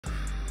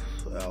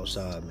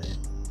outside, man,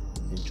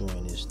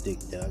 enjoying this stick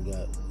that I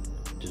got.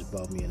 Just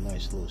bought me a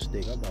nice little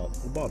stick. I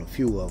bought a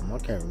few of them. I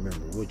can't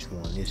remember which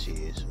one this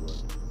is,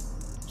 but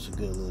it's a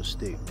good little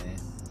stick, man.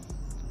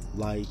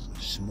 Light,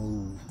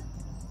 smooth,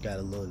 got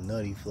a little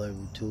nutty flavor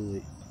to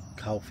it.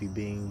 Coffee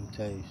bean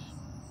taste.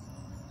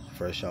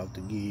 Fresh off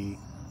the gig.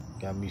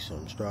 Got me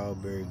some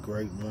strawberry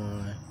grape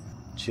wine.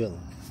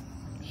 Chilling.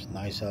 It's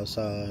nice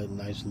outside,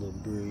 nice little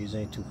breeze.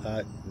 Ain't too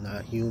hot,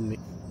 not humid.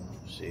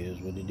 It is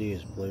what it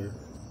is, player.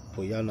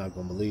 Well, y'all not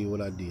gonna believe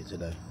what I did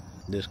today.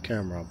 This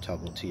camera I'm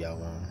talking to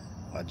y'all on,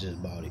 I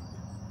just bought it.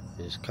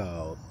 It's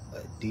called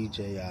a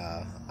DJI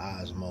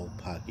Osmo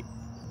Pocket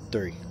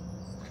 3.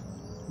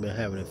 Been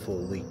having it for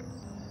a week.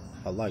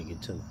 I like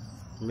it too.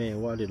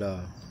 Man, why did I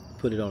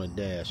put it on the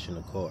dash in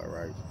the car,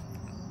 right?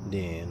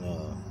 Then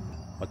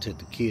I took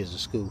the kids to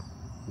school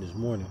this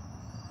morning.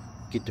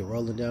 Get to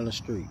rolling down the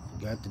street.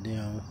 Got the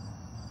damn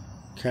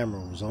camera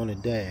was on the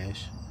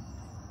dash.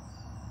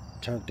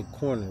 Turned the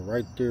corner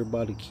right there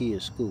by the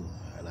kids' school.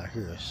 And I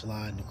hear her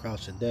sliding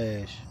across the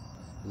dash.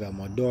 I got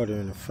my daughter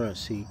in the front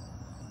seat.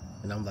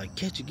 And I'm like,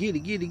 catch it, get it,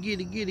 get it, get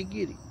it, get it,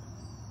 get it.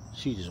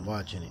 She just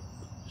watching it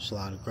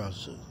slide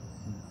across the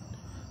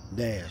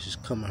dash. It's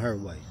coming her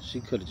way.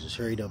 She could have just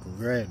hurried up and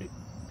grabbed it.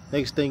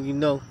 Next thing you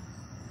know,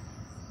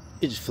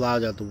 it just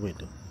flies out the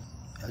window.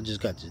 I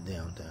just got this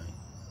damn thing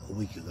a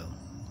week ago.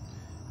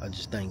 I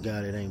just thank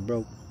God it ain't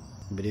broke.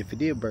 But if it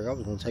did break, I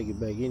was gonna take it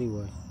back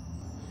anyway.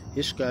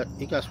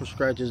 It got some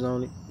scratches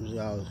on it. It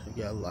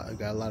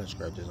got a lot of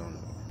scratches on it.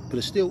 But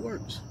it still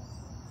works.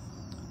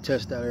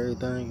 Test out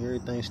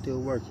everything's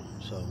still working.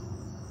 So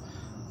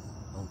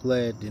I'm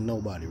glad that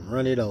nobody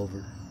run it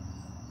over.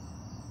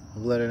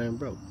 I'm glad it ain't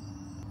broke.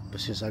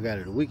 But since I got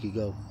it a week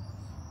ago,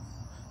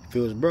 if it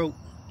was broke,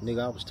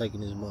 nigga, I was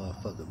taking this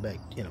motherfucker back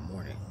in the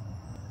morning.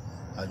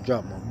 I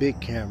dropped my big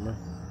camera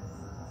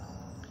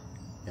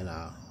and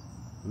I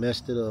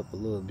messed it up a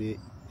little bit.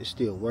 It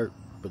still worked,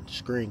 but the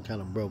screen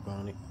kind of broke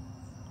on it.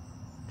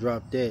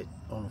 Dropped that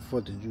on the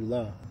 4th of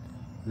July.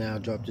 Now I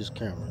dropped this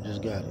camera,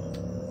 just got it.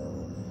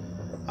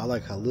 I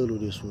like how little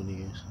this one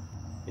is.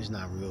 It's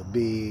not real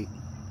big.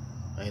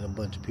 Ain't a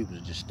bunch of people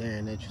just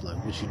staring at you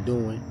like, what you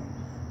doing?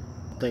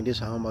 I think this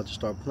is how I'm about to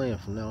start playing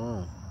from now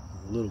on.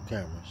 Little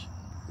cameras.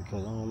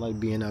 Because I don't like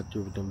being out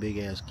there with them big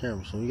ass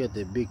cameras. So when you got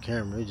that big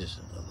camera, it's just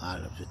a lot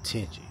of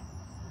attention.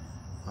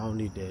 I don't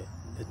need that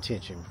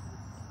attention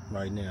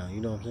right now,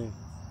 you know what I'm saying?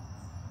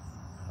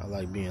 I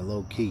like being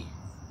low key.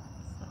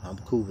 I'm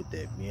cool with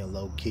that, being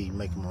low key,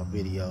 making my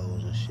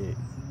videos and shit.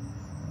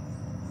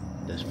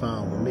 That's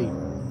fine with me.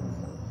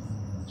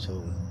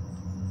 So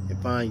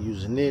if I ain't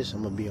using this,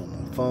 I'm gonna be on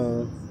my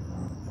phone.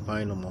 If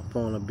I ain't on my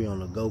phone, I'll be on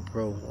the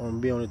GoPro or I'm gonna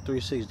be on the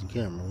 360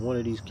 camera. One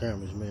of these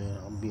cameras, man,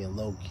 I'm being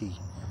low key.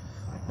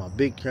 My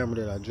big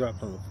camera that I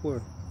dropped on the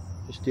 4th,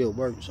 it still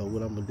works. So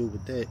what I'm gonna do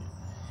with that,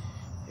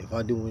 if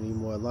I do any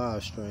more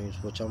live streams,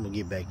 which I'm gonna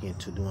get back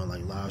into doing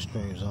like live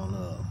streams on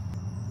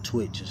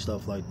Twitch and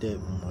stuff like that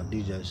with my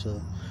DJ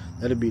stuff,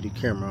 that'll be the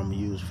camera I'm gonna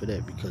use for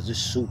that because it's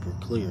super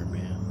clear,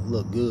 man. It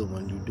look good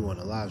when you're doing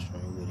a live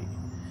stream with it.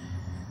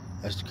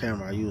 That's the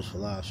camera I use for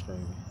live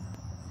streaming.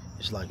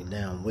 It's like a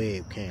damn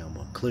webcam,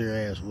 a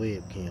clear ass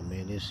webcam,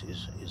 man. This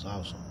is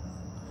awesome.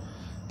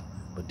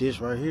 But this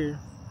right here,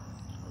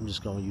 I'm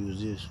just gonna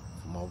use this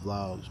for my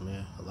vlogs,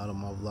 man. A lot of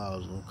my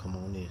vlogs gonna come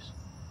on this.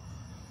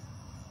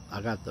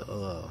 I got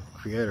the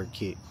creator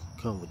kit,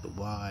 come with the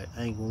wide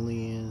angle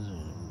lens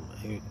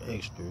and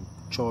extra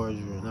charger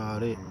and all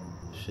that.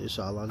 It's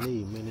all I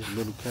need, man. This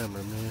little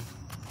camera, man.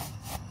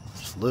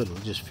 It's little,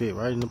 it just fit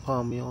right in the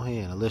palm of your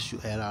hand. Unless you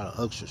add all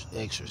the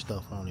extra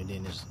stuff on it,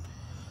 then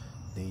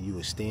you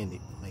extend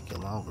it, make it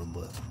longer.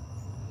 But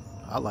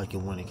I like it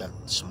when it got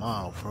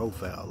small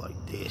profile like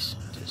this.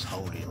 Just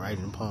hold it right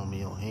in the palm of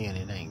your hand.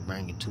 It ain't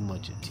bringing too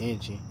much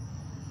attention.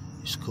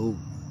 It's cool.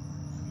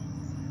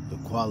 The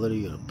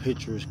quality of the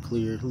picture is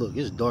clear. Look,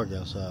 it's dark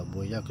outside,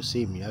 boy. Y'all can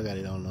see me. I got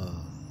it on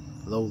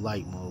low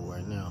light mode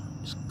right now.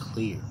 It's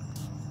clear.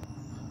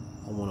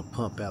 I want to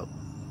pump out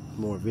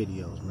more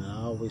videos, man.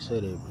 I always say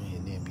that, man,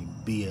 and then be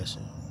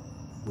BSing,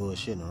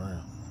 bullshitting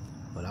around.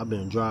 But I've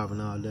been driving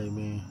all day,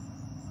 man,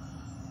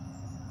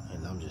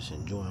 and I'm just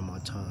enjoying my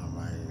time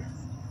right here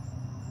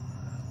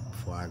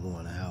before I go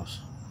in the house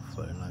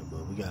for the night.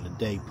 But we got a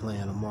day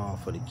planned tomorrow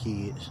for the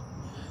kids.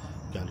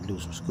 Got to do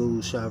some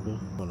school shopping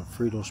on the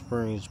Freedom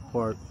Springs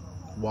Park,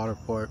 water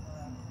park.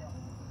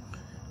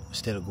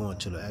 Instead of going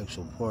to the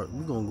actual park,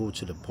 we're going to go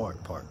to the park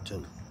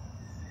too.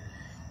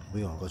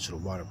 We're going to go to the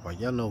water park.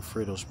 Y'all know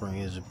Freedom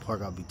Springs is a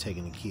park I'll be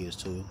taking the kids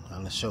to.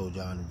 I showed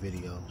y'all in the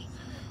videos.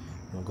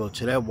 I'm going to go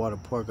to that water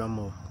park. I'm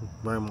going to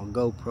bring my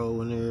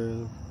GoPro in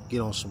there, get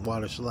on some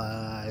water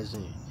slides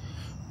and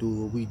do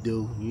what we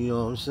do. You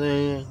know what I'm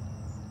saying?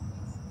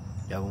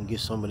 Y'all going to get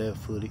some of that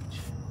footage.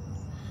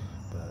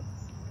 But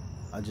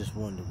I just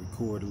wanted to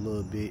record a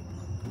little bit.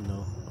 You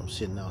know, I'm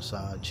sitting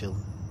outside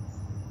chilling.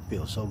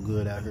 Feel so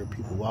good out here.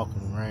 People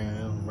walking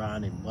around,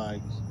 riding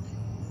bikes.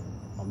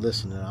 I'm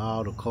listening to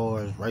all the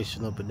cars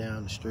racing up and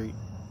down the street.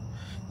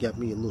 Got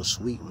me a little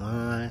sweet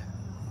wine.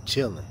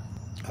 Chilling.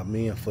 I'm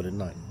in for the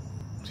night.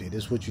 See,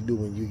 this is what you do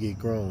when you get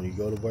grown. You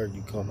go to work,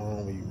 you come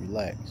home, and you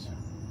relax.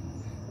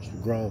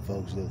 Some grown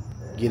folks that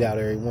get out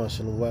every once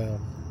in a while.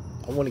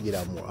 I want to get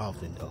out more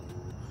often though.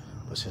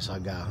 But since I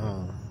got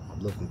home, I'm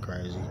looking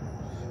crazy.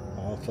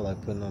 I don't feel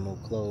like putting on no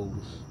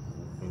clothes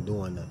and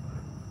doing nothing.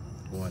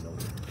 Going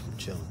over, I'm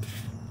chilling.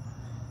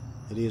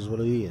 It is what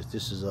it is.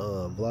 This is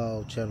a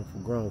vlog channel for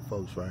grown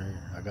folks right here.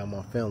 I got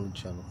my family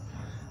channel.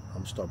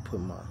 I'm gonna start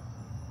putting my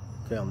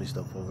family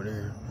stuff over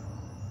there.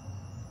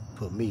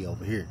 Put me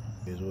over here.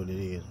 Is what it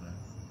is, man.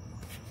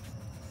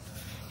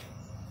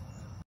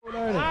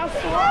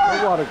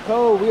 That water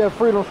cold. We at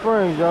Freedom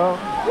Springs, y'all.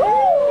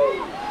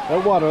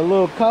 That water a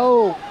little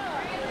cold.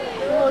 A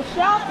little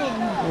shocking.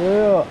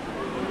 Yeah.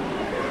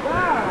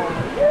 Wow.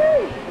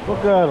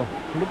 Look at them.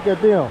 Look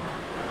at them.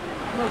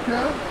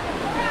 Okay.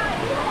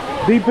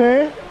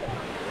 D-Pan.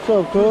 What's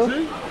up, cuz?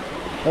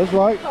 That's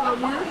right.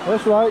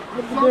 That's right.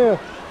 Look at them.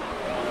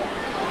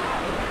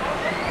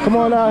 Come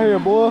on out here,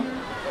 boy.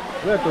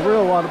 We're at the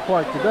real water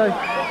park today.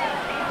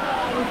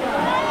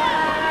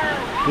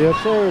 Yes,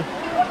 sir.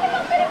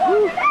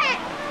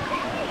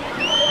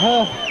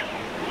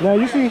 Now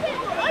you see.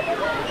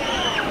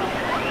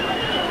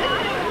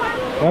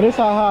 Now this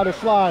how high the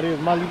slide is.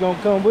 Molly, you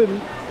gonna come with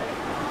me?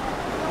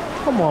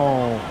 Come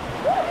on.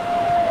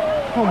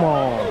 Come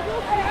on.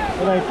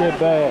 It ain't that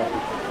bad.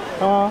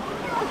 Huh?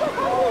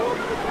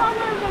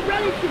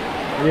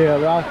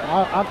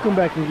 Yeah, I'll come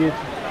back and get you.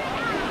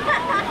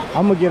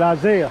 I'm gonna get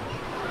Isaiah.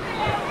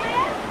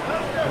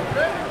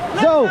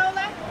 Zoe!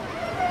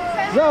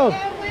 Zoe!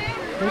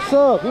 What's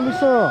up? Give me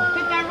some.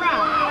 Hit that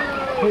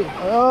rock. Hey,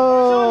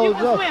 oh, You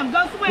can swim. Go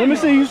swim. Let me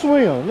see you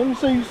swim. Let me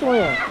see you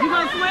swim. You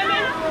gonna swim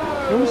in?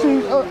 Let me see.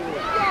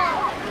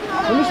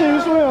 Let me see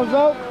you swim,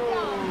 Zoe.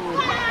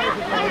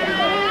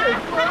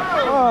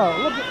 Oh,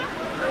 look at.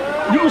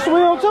 You can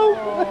swim too?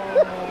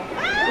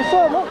 What's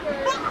up, man?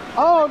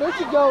 Oh, there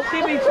you go. She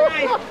be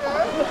trying.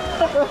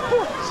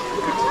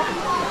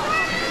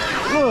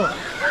 Look.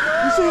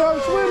 You see how I'm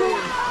swimming?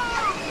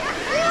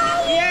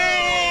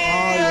 Yeah.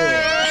 Oh,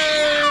 yeah.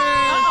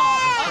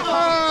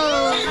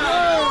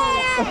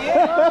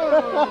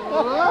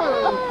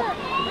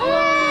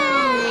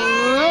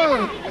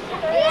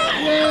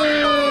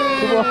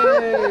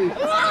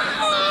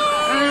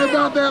 I ain't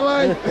about that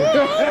life.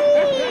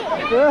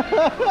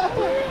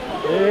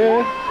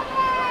 Yeah.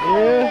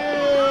 Yeah.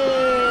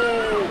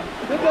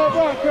 Get that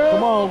rock, girl.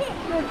 Come on.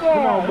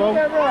 Come on, bro. Get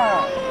that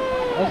rock.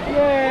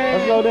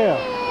 Let's go down.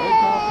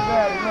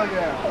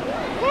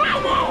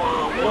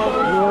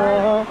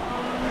 Yeah.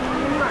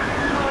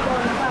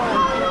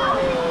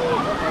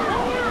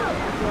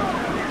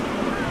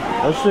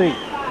 Let's see.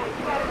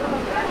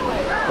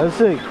 Let's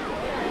see.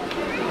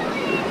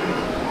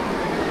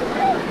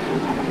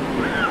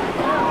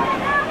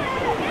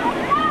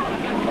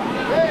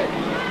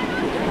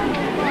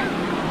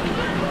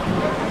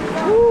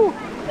 Woo.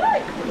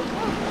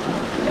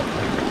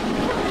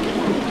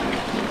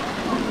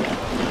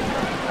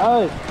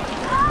 Hey,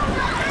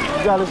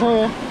 you got his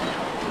hand?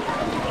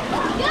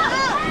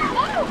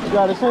 You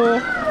got his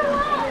hand?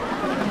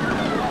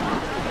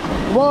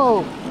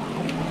 Whoa.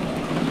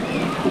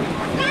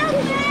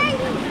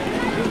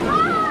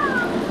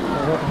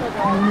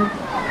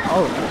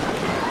 Oh.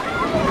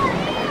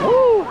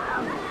 Woo.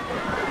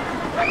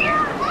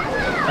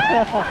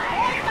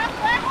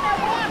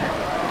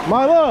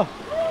 My love.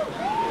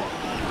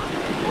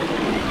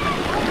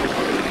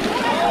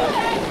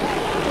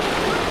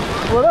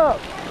 What up?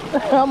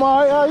 I'm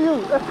alright, how are you?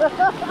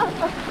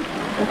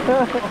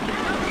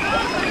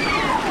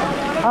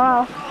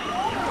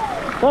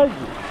 Thank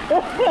you.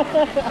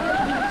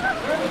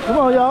 Come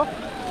on, y'all.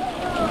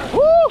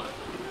 Woo!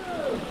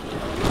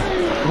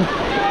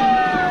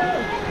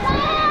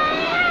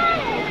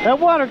 That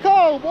water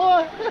cold,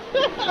 boy.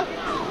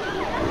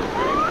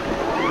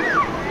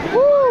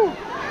 Woo!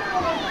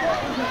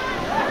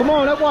 Come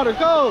on, that water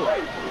cold.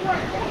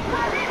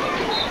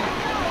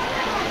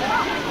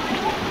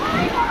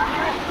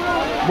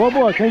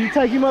 Boy, can you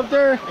take him up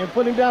there and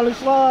put him down the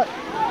slide?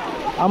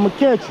 I'ma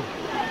catch him.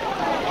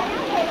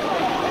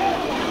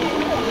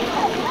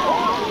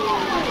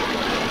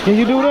 Can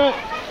you do that?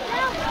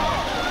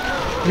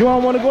 You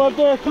don't want to go up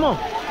there? Come on.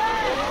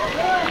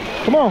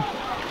 Come on.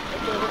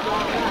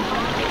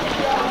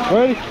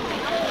 Ready?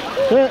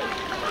 Set.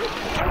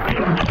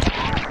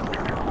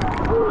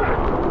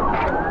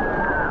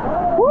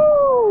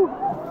 Woo!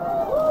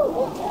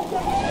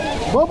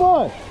 Boy,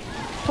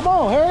 come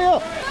on, hurry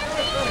up.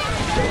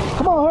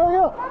 Come on, hurry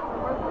up.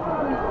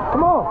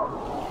 Come on.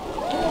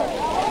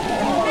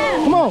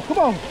 Come on, come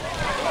on.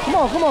 Come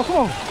on, come on, come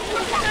on.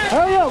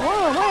 Hurry up,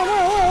 run.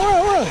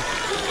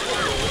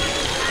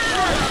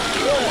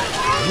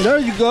 There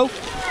you go.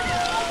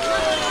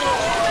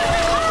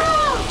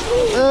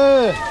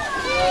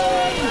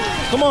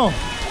 Come on.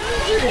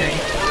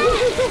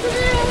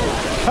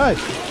 Hey,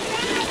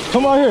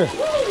 come on here.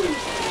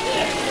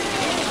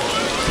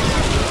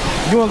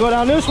 You wanna go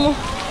down this one?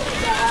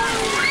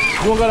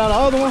 You wanna go down the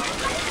other one?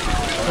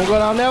 Wanna go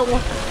down that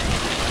one?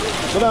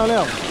 Go down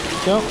that one.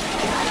 Jump.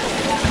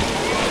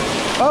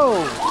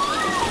 Oh.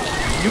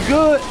 You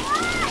good? Look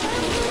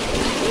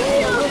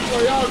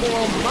where y'all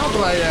going my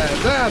black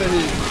ass out of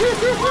here.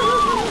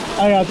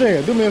 Hey, I'll tell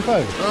you, do me a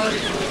favor.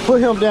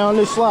 Put him down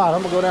this slide.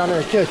 I'm gonna go down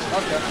there and catch him.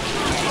 Okay.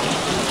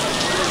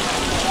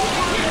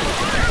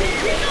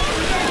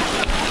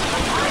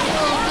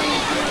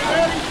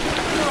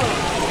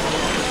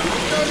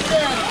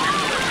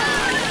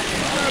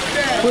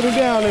 Put him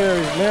down there,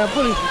 man.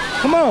 Put him.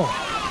 Come on.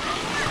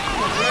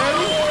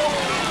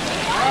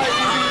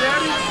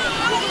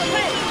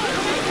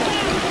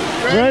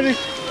 Ready?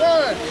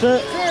 One,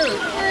 Set. 2, 3.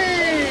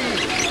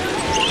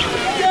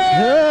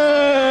 Yeah.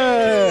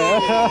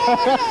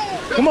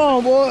 Come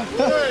on, boy.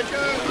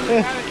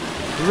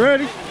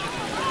 Ready?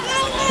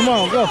 Come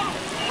on, go.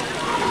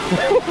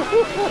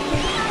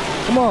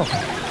 Come on.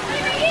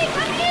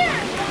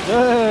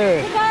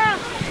 Hey.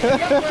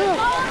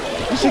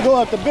 You should go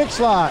up the big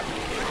slide.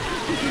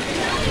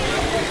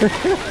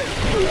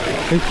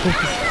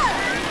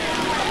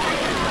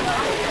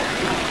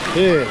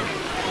 Yeah.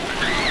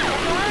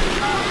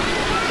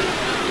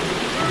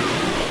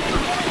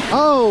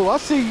 Oh, I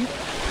see you.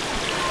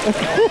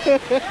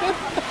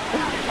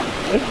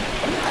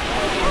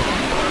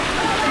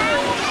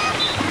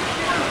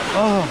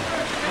 Oh.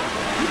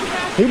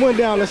 He went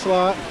down the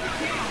slide.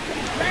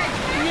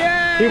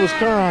 Yeah. He was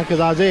crying because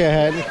Isaiah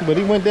had it, but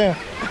he went down.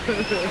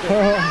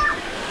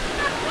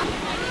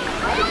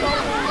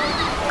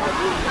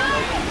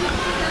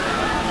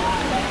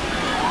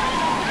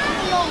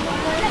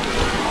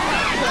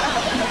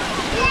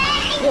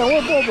 Yeah,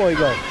 where boy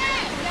go?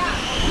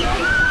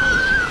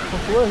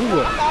 Where he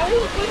was?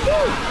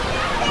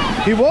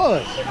 He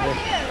was.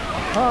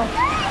 Huh?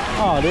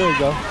 Oh, there you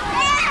go.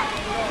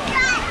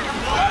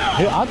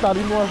 I thought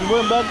he wanted to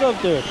run back up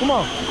there. Come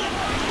on.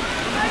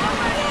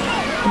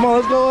 Come on,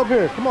 let's go up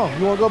here. Come on.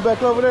 You want to go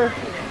back over there?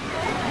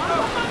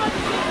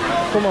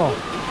 Come on.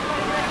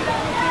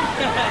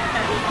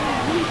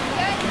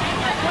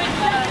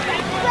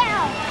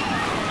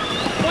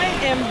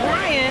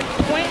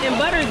 Quint and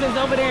Butters is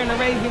over there in the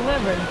Raising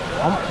Liver.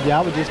 Yeah,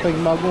 I was just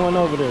thinking about going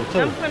over there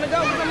too. I'm gonna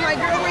go because I'm like,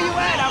 girl, where you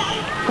at?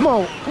 Come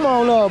on,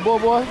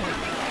 boy.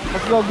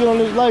 Let's go get on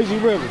this lazy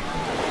river.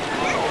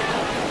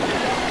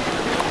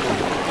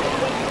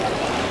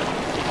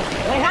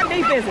 Wait, how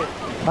deep is it?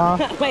 Huh?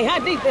 Wait, how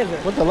deep is it?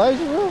 What, the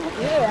lazy river?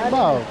 Yeah,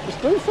 About, it's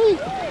 3 feet.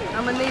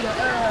 I'm gonna need a.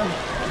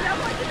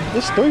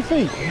 It's 3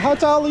 feet. How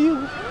tall are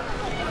you?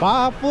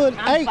 5 foot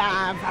 8.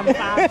 I'm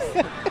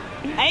 5.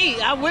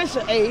 8. I wish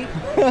 8.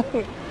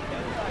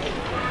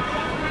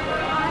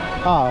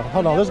 Oh,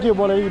 hold on. Let's get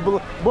one of these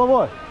balloons.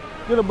 Boy,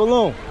 get a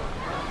balloon.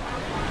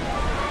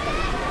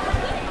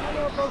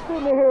 Don't sit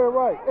in here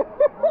right.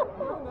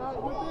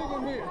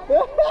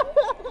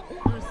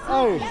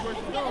 Hey.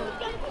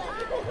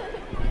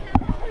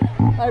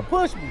 Hey,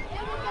 push me.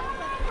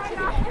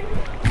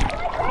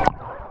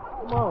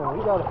 Come on,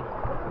 we gotta.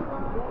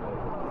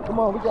 Come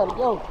on, we gotta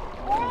go.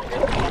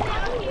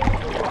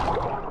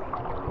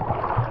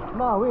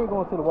 Nah, we ain't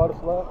going to the water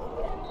slide.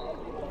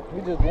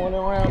 We just going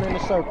around in a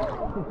circle.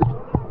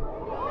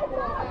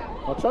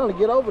 I'm trying to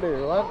get over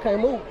there. I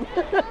can't move.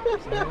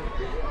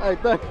 Hey,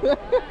 thank you.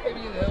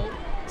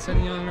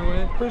 Sending you on your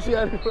way.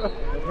 Appreciate it, bro.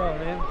 No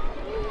problem, man.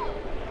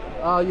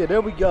 Oh, yeah,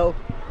 there we go.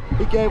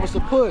 He gave us a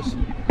push.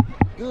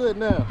 Good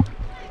now.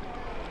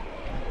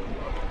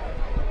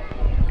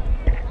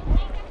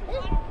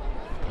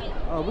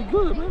 Oh, we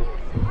good, man.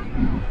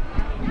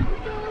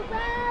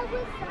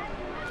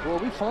 Boy,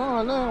 we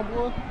flying now,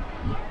 boy.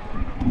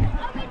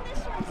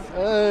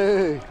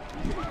 Hey.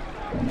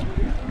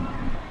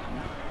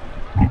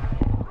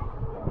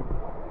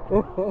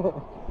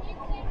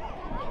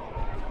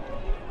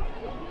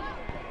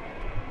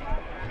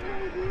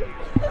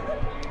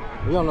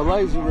 We on the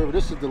lazy river.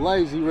 This is the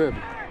lazy river.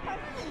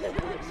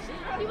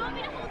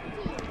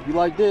 You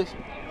like this?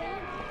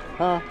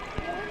 Huh?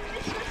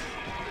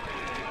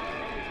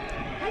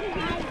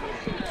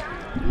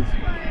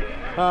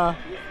 Huh?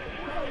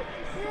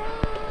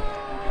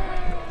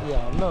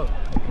 Yeah, I know.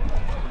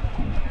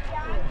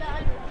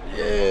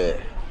 Yeah.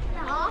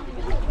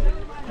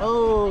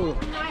 Oh.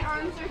 My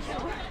arms are so.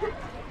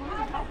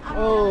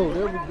 Oh,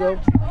 there we go.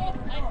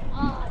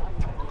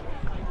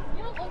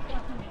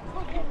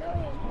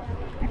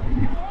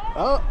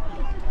 Oh.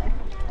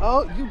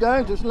 Oh, you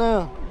dangerous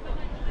now.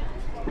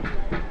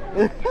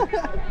 You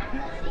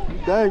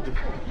dangerous.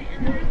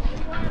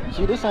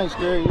 See, this ain't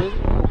scary, is it?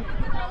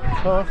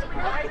 Huh?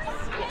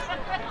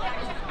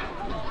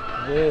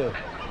 Yeah.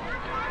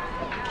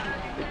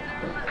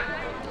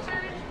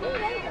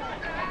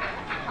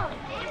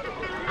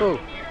 Oh.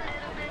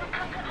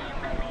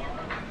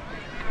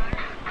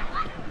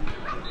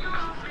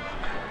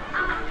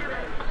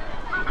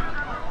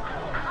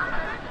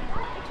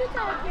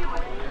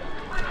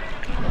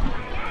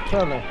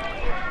 Trying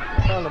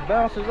to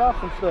bounce us off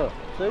some stuff.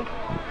 See?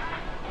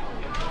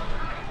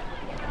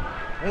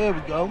 There we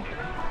go.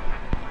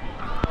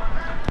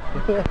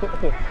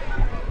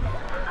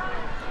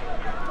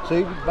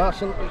 See, we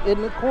bouncing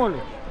in the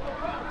corner.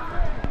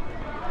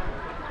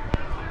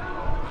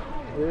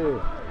 Yeah.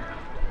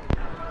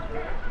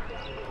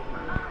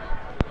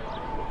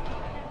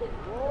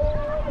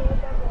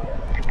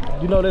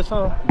 You know that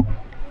song?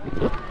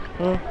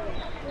 Huh?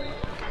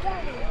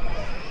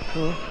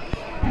 Huh?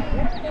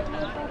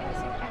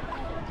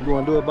 You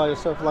wanna do it by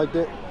yourself like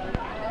that?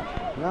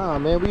 Nah,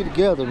 man, we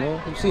together, man.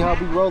 You see how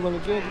we rolling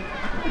together?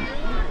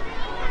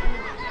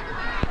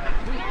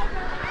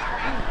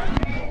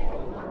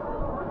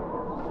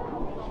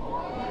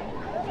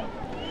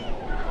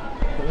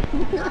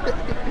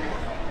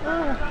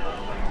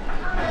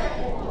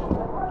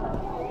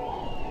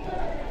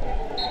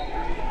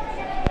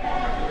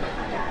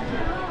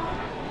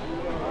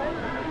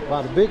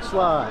 By the big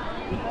slide.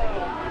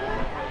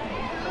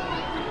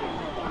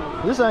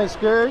 This ain't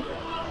scary.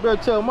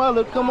 Better tell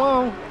Mother, come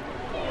on.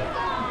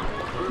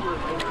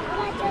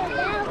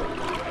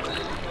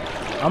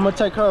 I'm gonna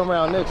take her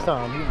around next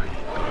time.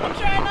 I'm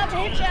trying not to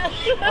hit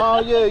you.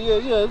 Oh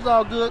yeah. It's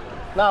all good.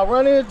 Now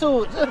run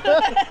into it.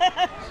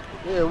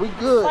 Yeah, we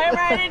good. Slam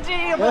right into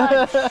you,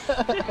 bud.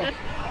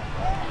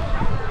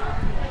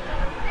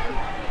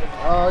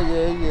 Oh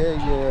yeah.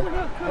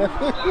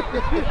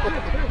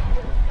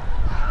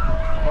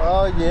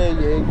 Oh yeah.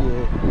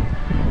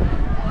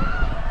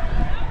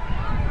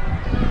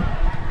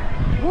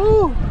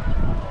 Woo!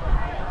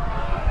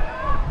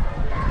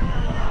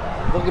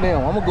 Look at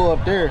them. I'm gonna go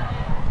up there.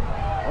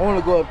 I want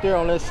to go up there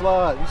on that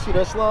slide. You see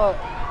that slide?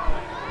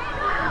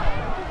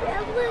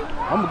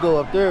 I'm gonna go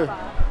up there.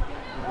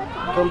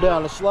 Come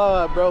down the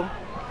slide, bro.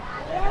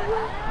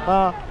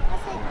 Huh?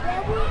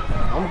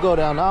 I'm gonna go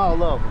down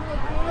all of them.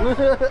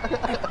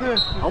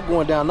 I'm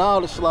going down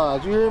all the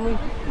slides. You hear me?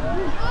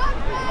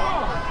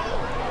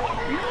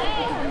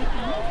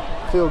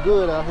 Feel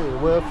good out here.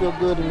 Well, it feel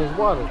good in this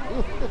water.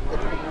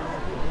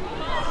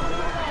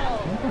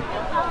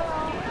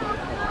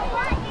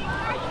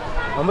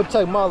 I'm gonna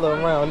take Marla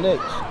around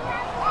next.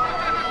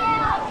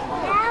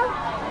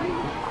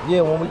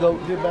 Yeah, when we go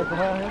get back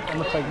behind here, I'm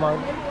gonna take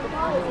Marla.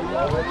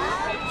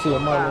 See a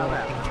Marla.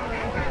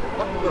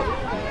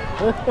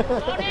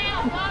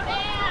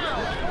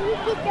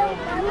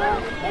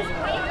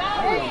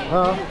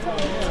 Huh?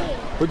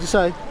 What'd you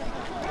say?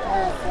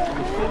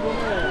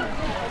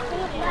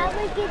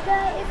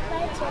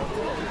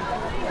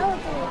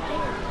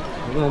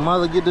 When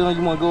Marla get done,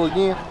 you wanna go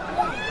again?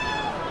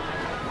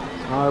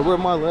 Alright, where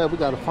Marla at? We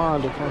gotta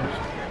find her first.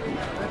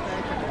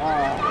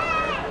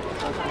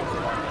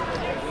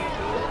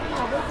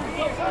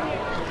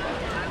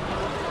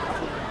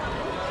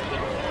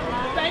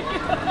 Thank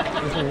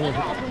you.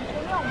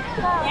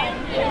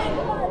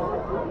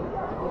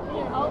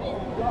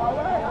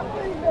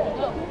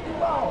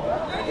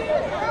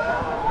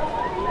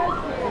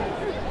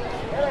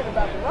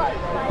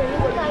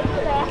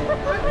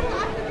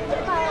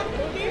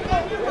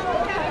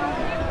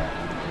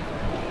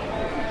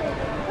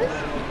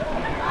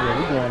 Yeah,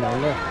 we going on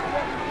there.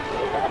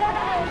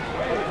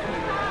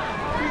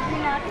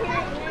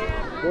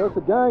 Well, it's a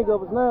gang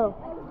of us now.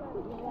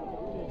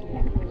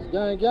 It's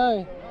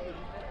gang.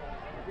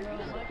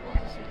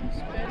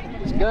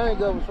 It's gang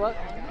of us, right?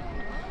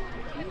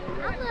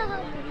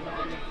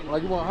 Oh,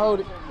 you want to hold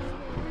it?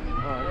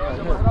 Alright,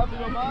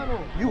 here.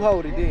 You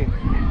hold it then.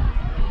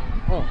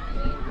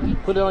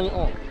 Put it on your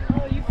arm.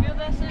 Oh, you feel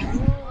that shit?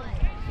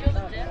 Feel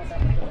the jets?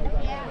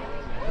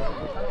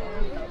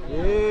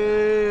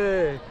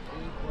 Yeah.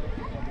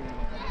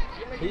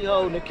 He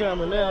holding the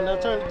camera now. Now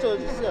turn it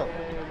towards yourself.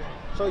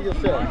 Show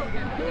yourself.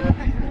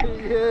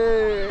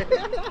 Yeah.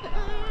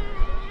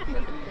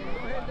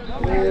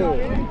 Yeah.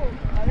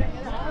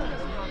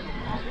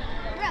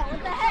 What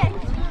the heck?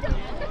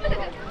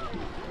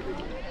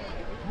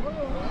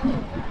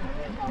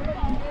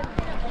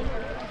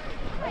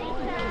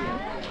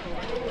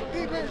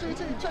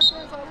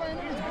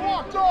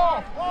 Walked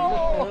off! Oh!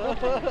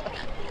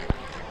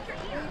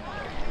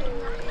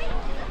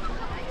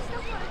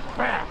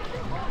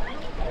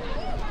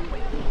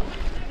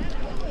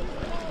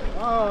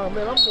 Oh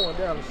man, I'm going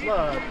down the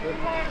slide.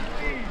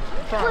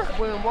 Trying to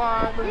swim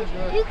wide.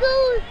 You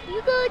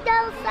go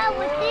down the side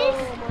with this?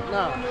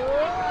 Nah.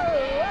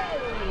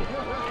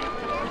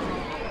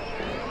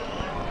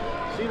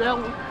 See that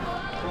one?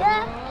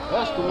 Yeah.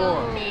 That's the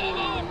one.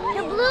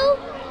 The blue?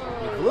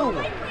 The blue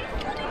one.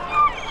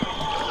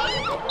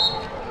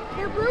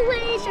 The blue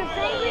one is your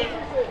favorite?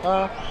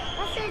 Huh? I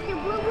said the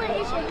blue one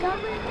is your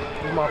favorite?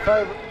 It's my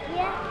favorite.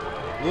 Yeah.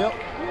 Yep.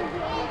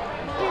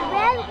 The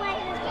red one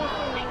is my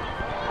favorite.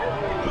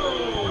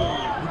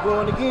 You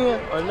going again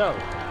or no?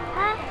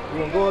 Huh? You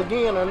gonna go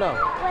again or no?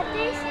 What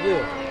this?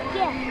 Yeah.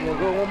 Yeah. You gonna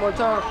go one more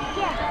time?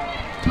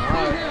 Yeah.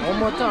 Alright, one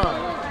more time.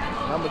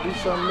 I'm gonna do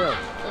something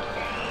else.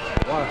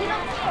 Watch.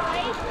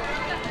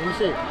 Let me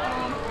see.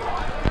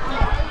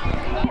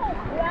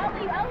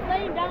 I was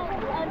laying down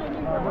underneath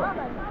the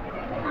mama.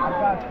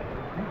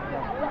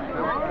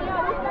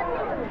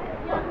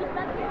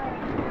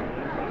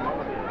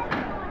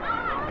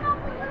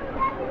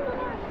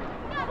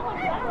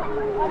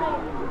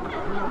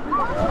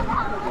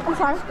 I'm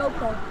trying to scope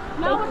though.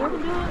 No, we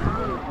can do it.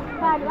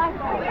 But like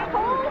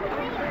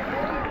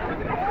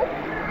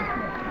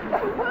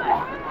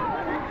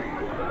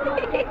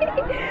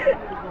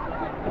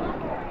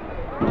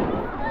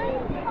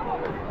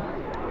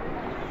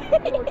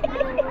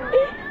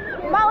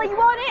Milo, you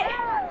want it?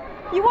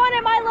 You want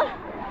it, Milo?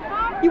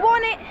 You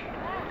want it?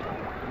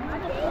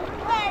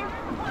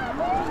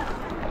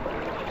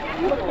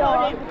 Look,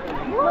 y'all.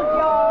 Look,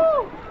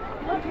 y'all.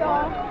 Look,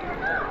 y'all.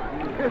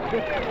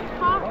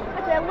 Huh? I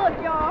said, look,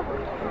 y'all.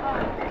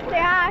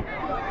 Say hi.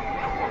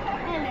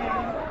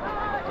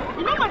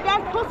 You know my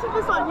dad posted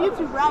this on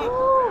YouTube, right?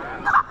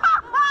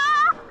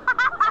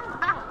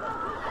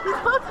 He's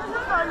posted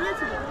this on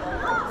YouTube.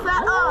 So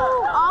that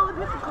all the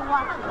people can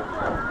watch it.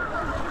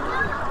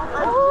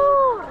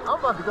 I'm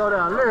about to go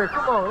down there.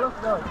 Come on, let's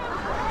go.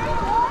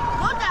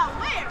 Go down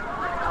where?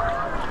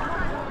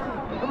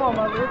 Come on,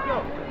 man, let's go.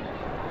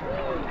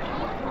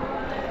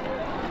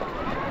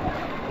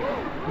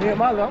 Yeah,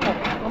 Milo,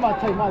 I'm about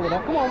to take Milo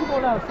down. Come on, we're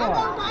going down the slide.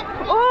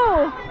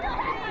 Oh!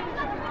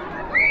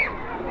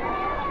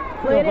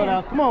 We're gonna go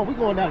down. Come on, we're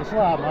going down the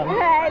slide, Milo.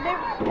 Hey,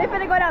 they're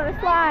finna go down the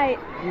slide.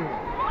 Yeah.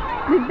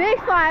 The big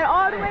slide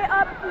all the way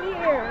up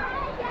here.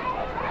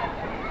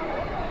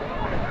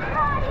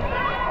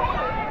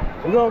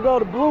 We're gonna go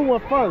to the blue one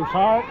first,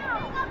 alright?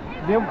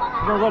 Then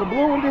we're gonna go to the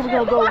blue one, then we're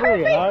gonna go Why her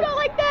red, face alright? go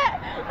like that?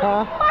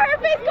 Huh? Why her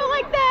face go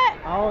like that?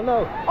 I don't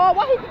know. Oh,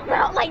 why he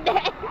smelled like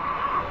that?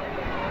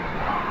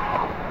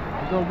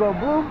 We're gonna go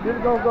blue, then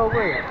we're gonna go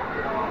red.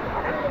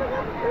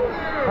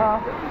 Huh?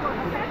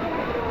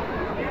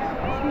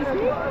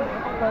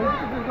 Okay, you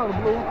can just go to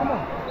blue one, come on.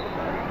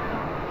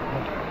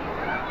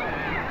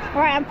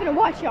 Alright, I'm finna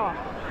watch y'all.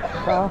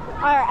 Huh?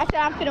 Alright, I said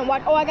I'm finna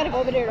watch. Oh, I gotta go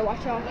over there to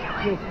watch y'all.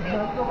 Yes,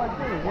 let's go right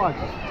there and watch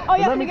it. Oh,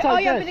 yeah, Let me take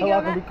that so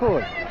I can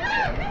record.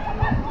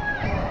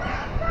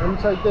 Let me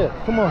take that.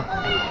 Come on.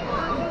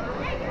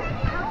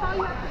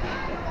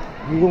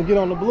 You gonna get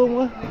on the blue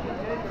one?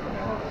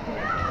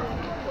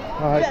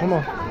 Alright, come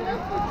on.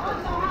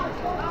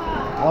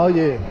 Oh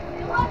yeah.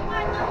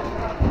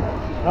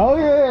 Oh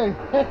yeah.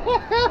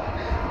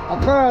 I'm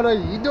proud of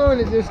you. You doing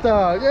it this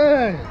time.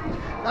 Yeah.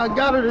 I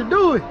got her to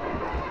do it.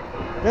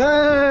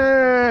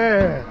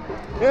 Yeah.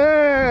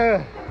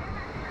 Yeah.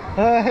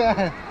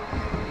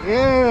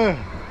 Yeah.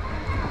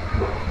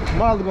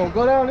 Molly gonna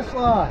go down the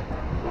slide.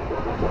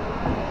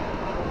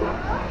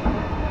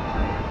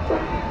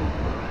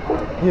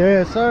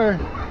 Yes, sir.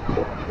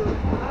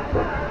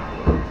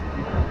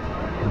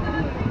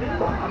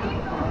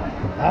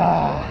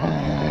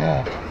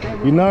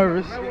 You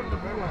nervous?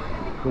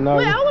 You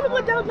nervous? Wait, I want to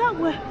go down that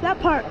way, that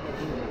part.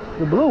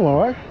 The blue one,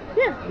 right?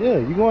 Yeah. Yeah,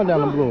 you going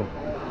down the blue one.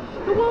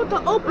 The one with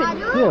the open.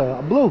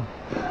 Yeah, blue.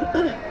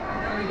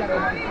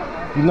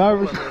 You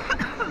nervous?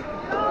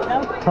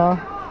 Huh?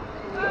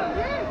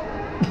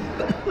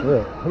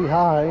 Yeah, he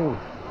high, ain't he?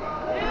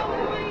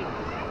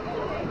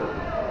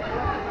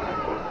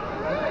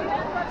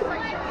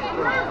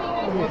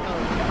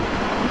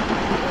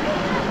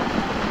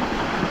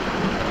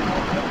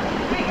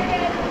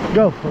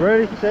 Go,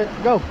 ready, set,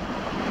 go.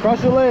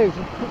 Cross your legs.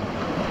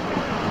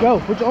 Go,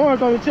 put your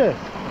arms on your chest.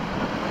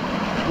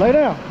 Lay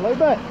down, lay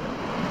back.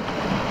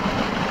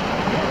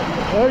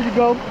 There you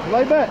go,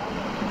 lay back.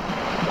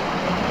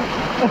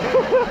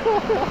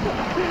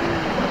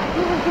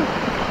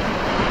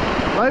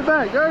 Lay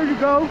back, there you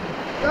go.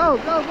 Go,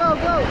 go, go,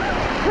 go.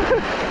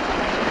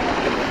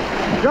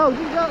 Go,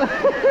 you go.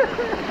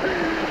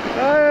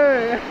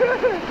 Hey.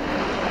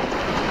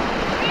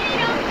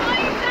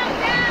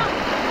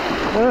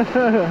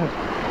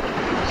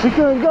 She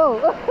couldn't go.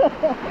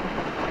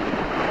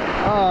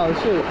 Oh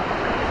shit.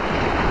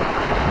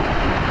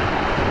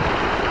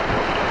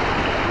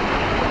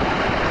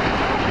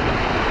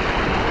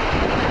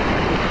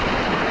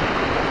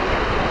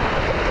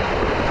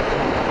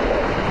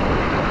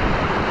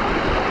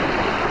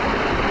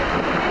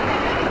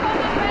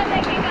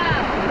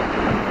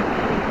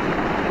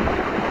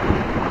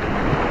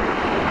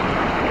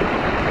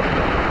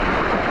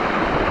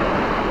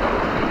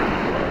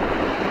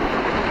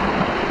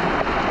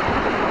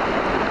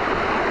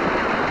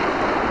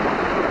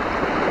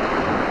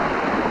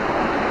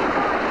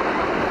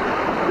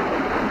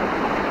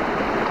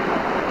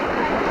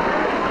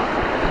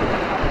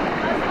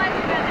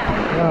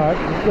 Alright,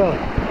 let's go.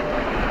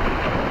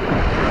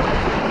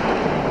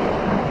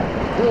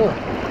 Good.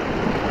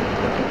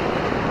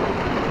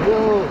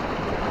 Good.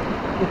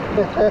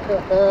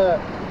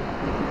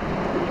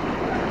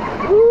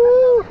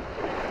 Woo!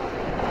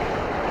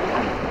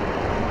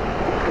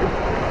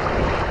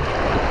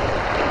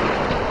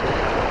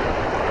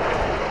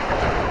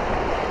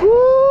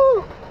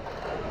 Woo!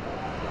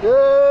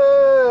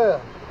 Yeah!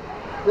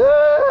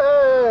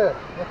 Yeah!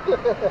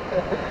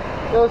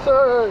 Yes,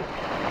 sir!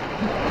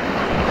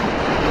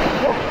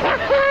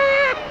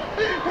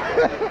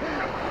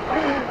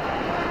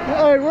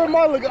 Hey, where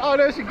my look? Oh,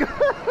 there she go.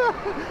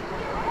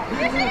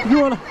 You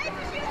wanna?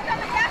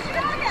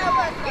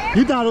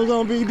 You thought it was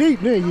gonna be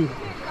deep, didn't you?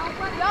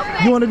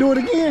 You wanna do it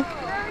again?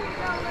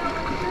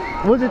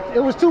 Was it?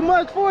 It was too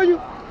much for you?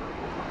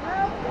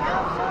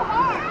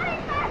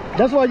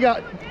 That's why you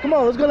got. Come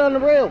on, let's go down the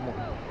red one.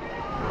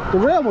 The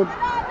red one.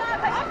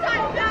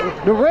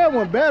 The red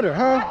one better,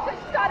 huh? I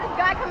saw this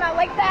guy come out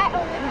like that.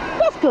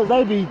 That's because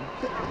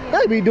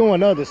they be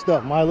doing other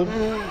stuff, Milo.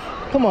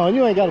 Come on,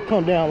 you ain't got to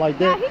come down like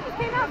Yeah, that. he just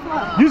came out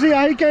slow. You see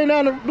how he came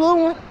down the blue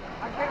one?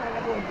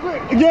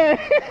 Yeah.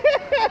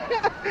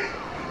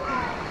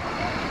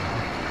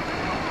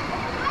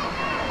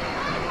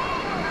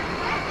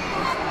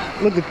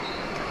 Look at.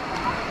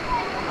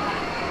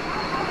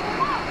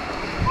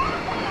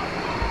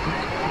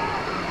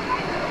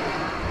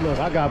 Look,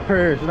 I got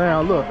Paris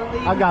now. Look,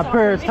 I got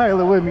Paris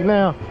Taylor with me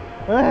now.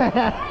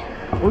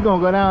 We're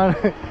gonna go down.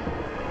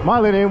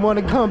 Molly didn't want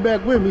to come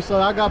back with me, so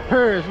I got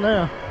Paris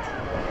now.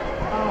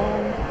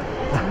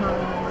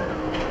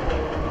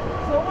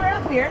 So we're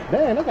up here.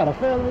 Man, I got a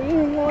family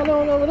reunion going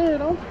on over there,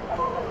 though.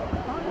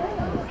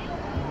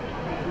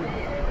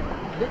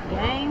 The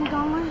game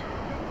going.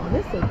 Oh,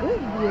 this is a good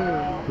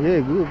view. Yeah,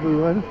 good for you,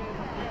 man.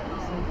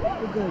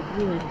 It's a good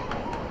view.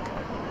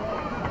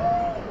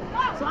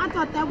 So I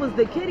thought that was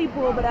the kiddie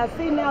pool, but I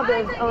see now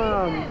there's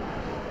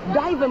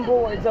diving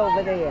boards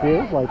over there.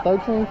 Yeah, it's like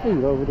 13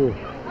 feet over there.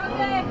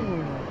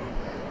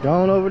 Go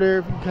on over there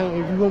if you can't,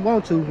 if you don't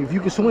want to, if you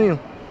can swim.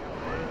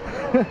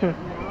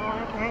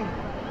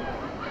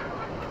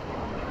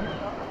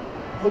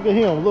 Look at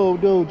him, little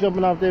dude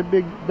jumping off that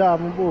big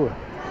diving board.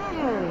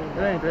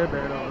 It ain't that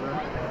bad over there.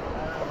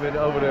 I've been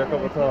over there a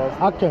couple of times.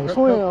 I can't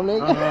swim,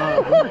 nigga.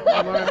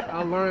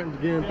 I learned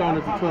getting thrown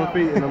into 12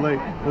 feet in the lake.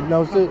 But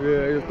no shit. Yeah,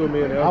 it just threw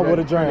me in there. I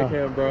would've drowned.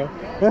 Camp, bro.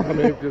 I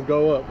mean, just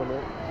go up. I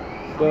mean,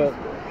 but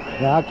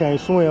Yeah, I can't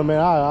swim,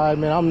 man.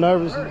 Man, I'm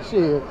nervous and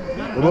shit.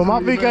 But when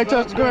my feet can't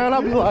touch the ground,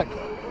 I'll be like,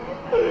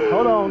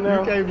 hold on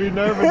now. you can't be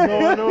nervous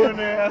going on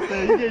there. I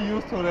said, you get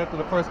used to it after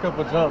the first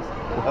couple of jumps.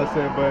 I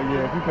said, but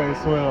yeah, if you can't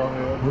swim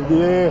on here,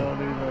 Yeah. I don't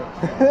need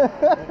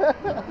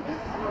that.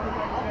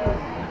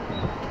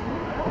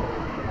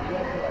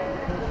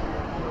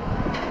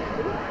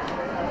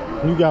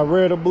 You got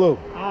red or blue?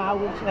 Ah,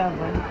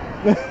 whichever.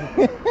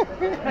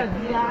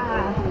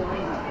 Yeah.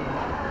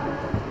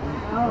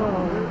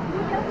 Oh.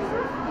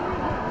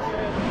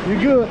 You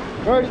good?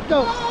 Ready to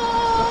go?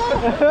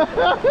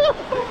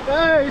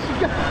 Hey, she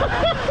got.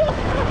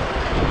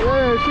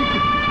 Yeah, she.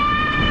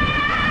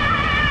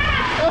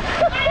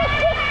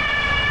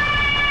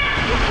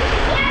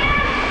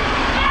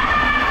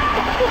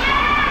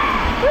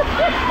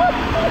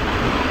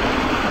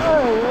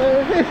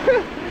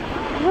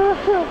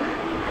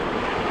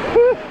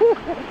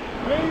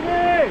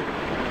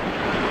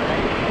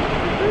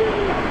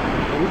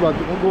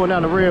 We're going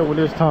down the red one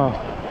this time.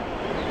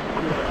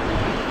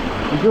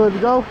 You good to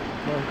go?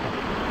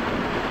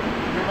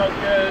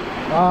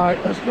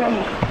 Alright, let's go.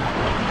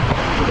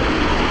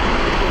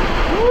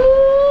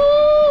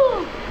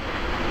 Woo!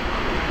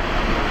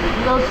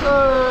 Yes,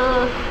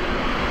 sir.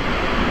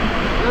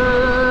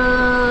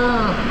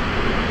 Yeah.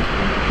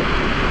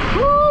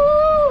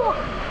 Woo!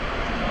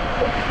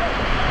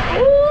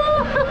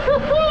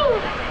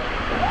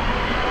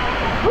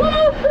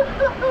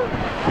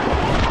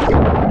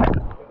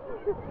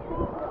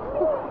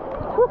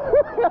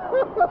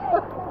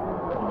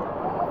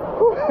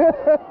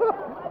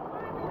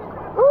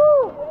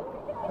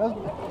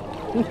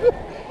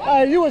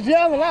 Hey, you was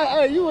yelling.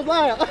 Hey, you was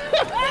lying.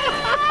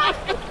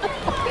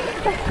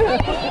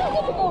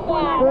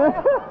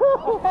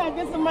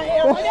 Get some of my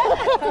air.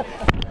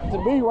 To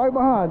be right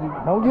behind you.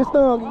 Don't get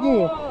stung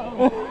again.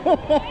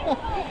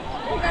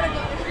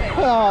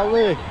 Oh,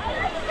 man.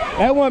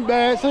 That wasn't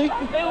bad, see? It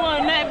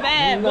wasn't that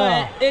bad, No.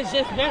 but it's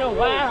just been a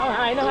while.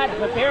 I know how to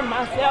prepare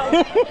myself.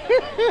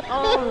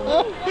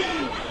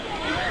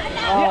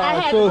 Yeah, I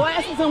had so-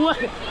 glasses and one,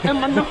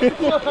 and my nose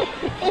was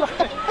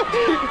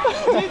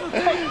Jesus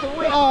takes the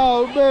wheel.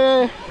 Oh,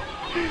 man.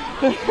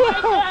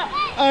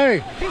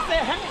 Hey, He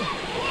said,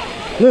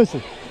 hey.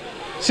 listen.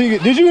 See,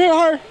 did you hear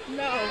her?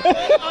 No.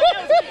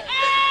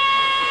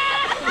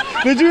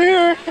 Did you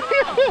hear her?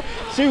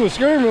 She was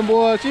screaming,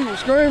 boy. She was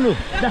screaming.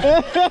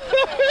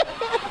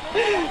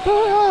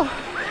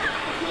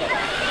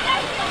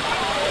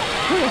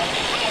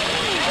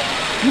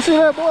 You see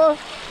that, boy?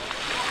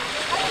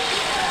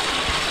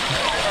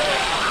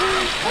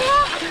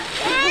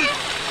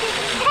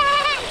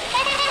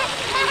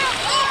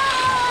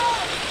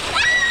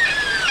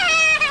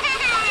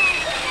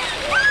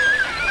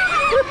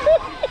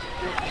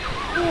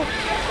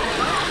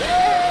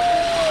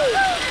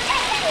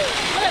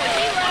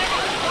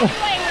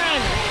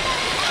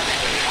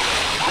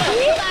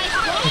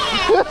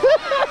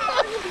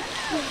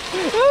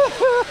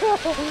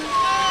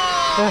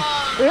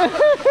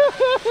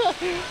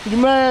 You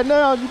mad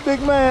now? You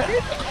big mad?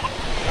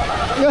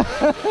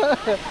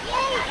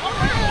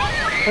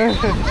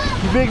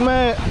 You big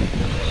mad?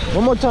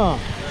 One more time.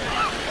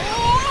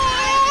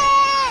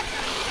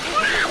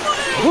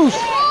 Whoosh.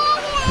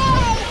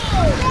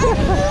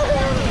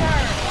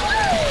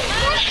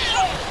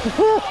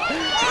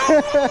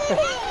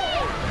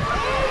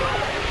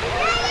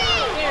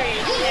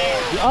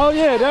 Oh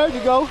yeah, there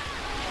you go.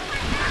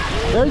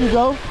 There you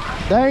go.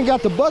 They ain't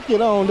got the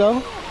bucket on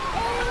though.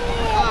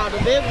 Oh,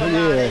 the big one.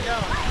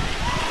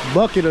 Yeah.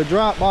 Bucket will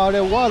drop all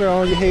that water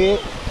on your head.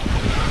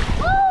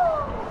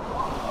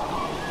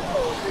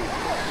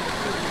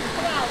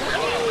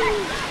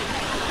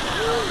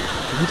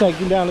 You take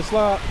him down the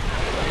slide?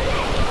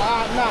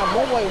 Nah,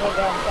 my boy went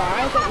down far.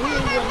 I ain't think he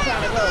wasn't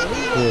trying to go.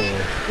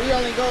 He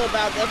only go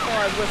about that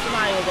far as where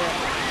somebody was at.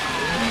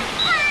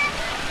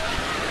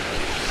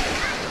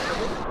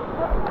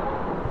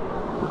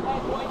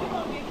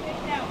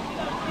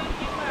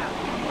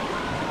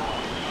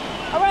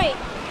 All right,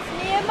 it's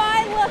me and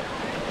Mila.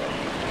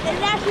 And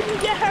now she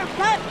can get her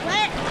butt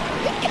wet.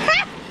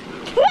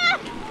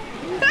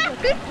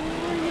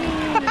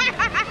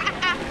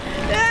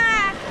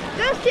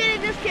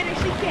 Just kidding,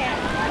 she can't.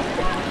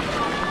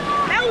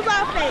 That was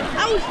all fake.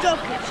 I was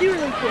joking, she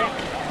really can't.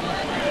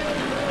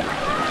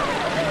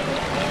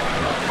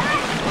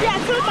 Yeah, I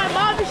told my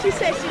mom and she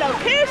said she don't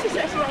care, she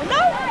said she don't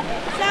know.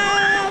 So,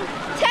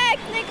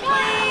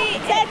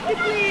 technically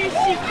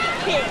she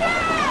can't.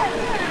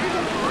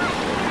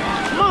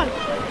 Come on.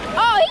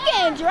 Oh, he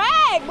getting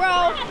dragged,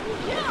 bro.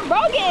 Bro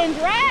getting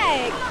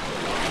dragged.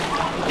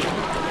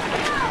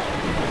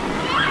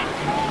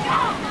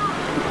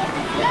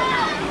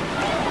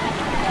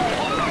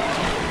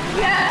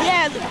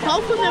 Yeah,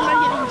 both of them are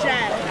getting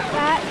dragged.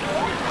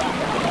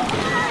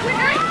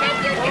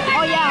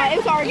 Oh yeah,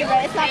 it's already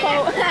red. It's not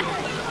cold.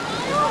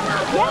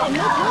 Yeah,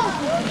 no problem.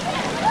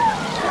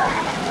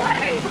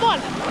 Come on.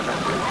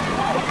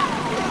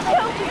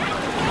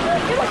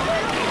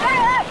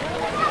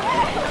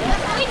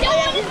 We don't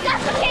want to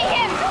suffocate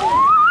him.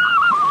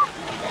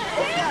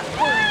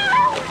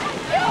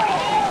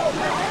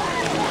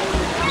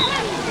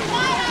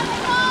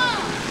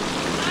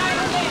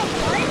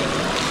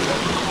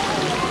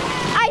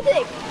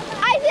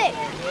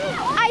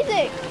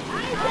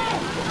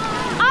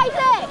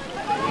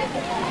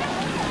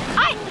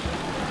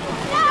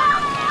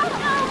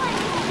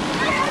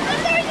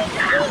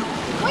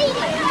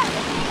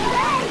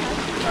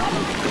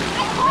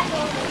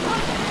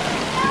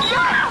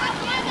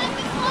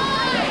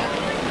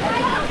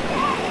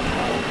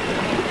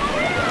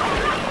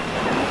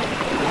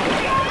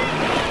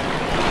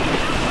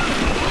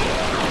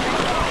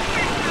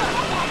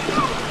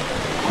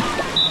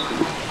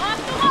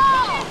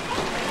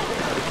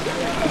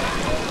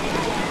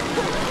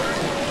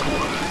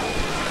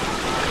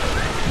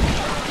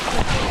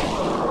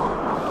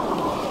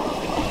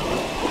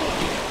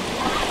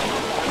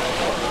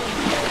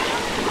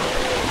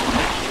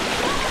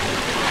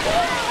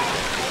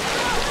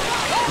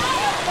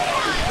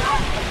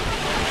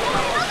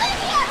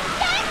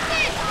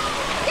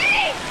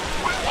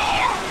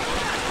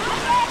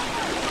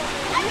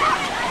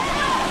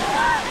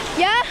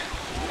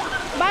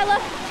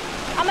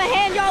 I'm gonna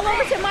hand y'all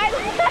over to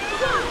Mila.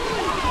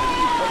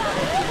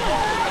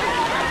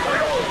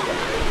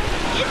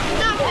 It's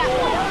not that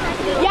one.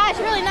 Yeah, it's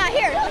really not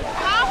here.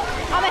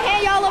 I'm gonna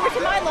hand y'all over to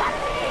Mila.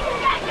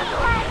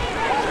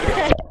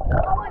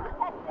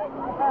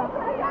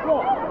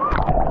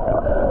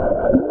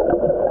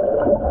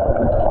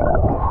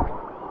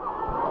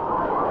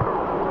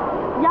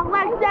 Y'all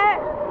like that?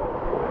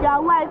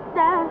 Y'all like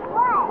that?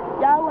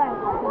 Y'all like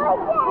that?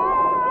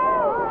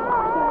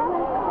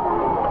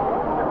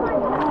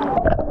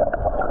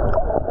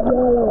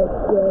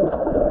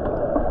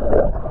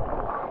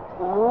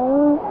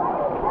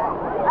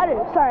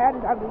 Sorry, I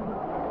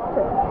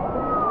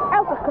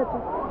was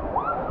cutting.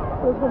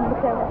 It was from the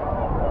camera.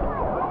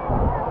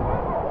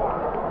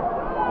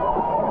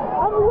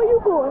 Where you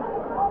going?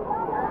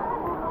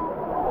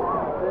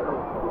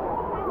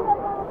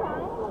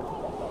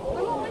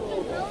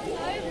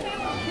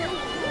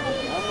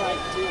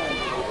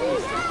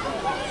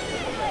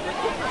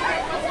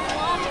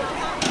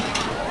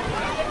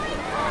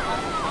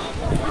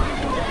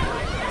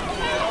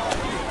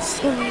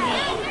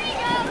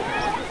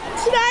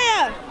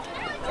 Shania!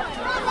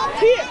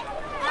 Here!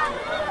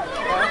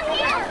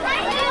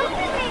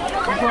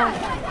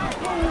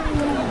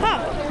 Huh?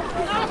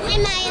 Hey,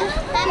 Maya.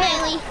 Hi,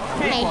 Miley.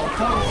 Hey.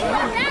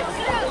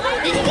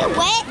 Did you get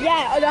wet?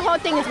 Yeah, the whole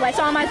thing is wet,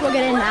 so I might as well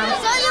get in now.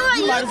 So you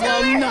might as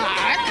well not.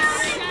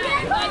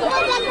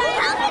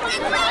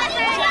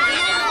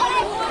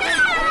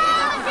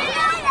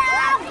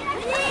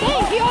 Hey,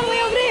 he all the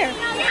way over there.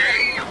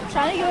 I'm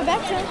trying to give it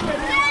back to him.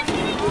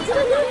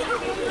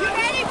 You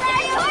ready,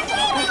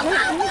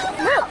 Brian?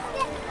 Look.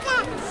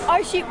 Are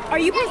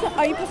you supposed to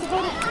hold it?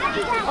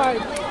 Or,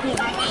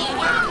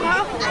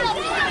 yeah.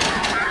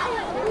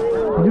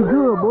 You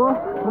good, boy?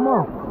 Come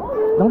on.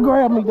 Don't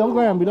grab me. Don't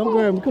grab me. Don't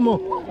grab me. Come on.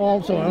 Oh,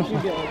 I'm sorry.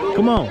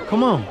 Come on.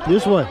 Come on.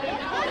 This way.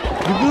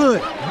 You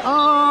good?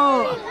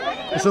 Oh,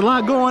 it's a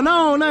lot going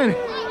on, ain't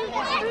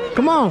it?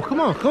 Come on. Come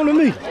on. Come to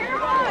me.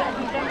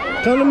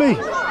 Come to me.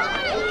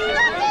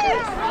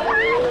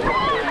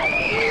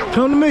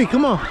 Come to me.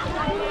 Come on.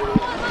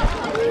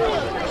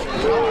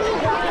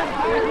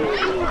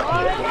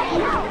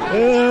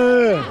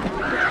 Yeah.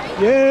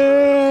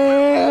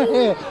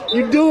 Yeah.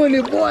 You doing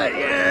it, boy.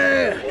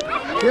 Yeah.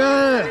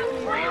 Yeah.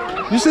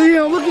 You see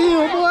him? Look at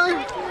him, boy.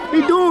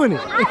 He doing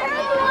it.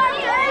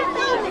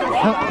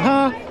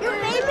 Huh? You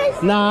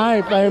famous? Nah, I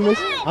ain't famous.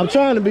 I'm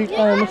trying to be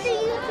famous.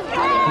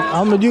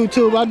 I'm a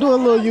YouTube. I do a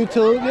little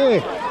YouTube,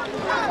 yeah.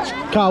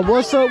 Called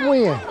What's Up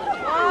Win.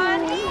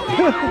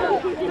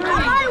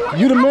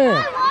 You the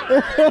man.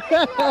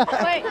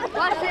 Wait,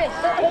 watch this.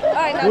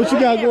 Alright. What you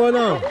got going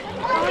on?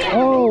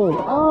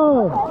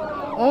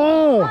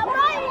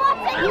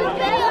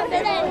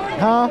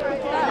 Huh?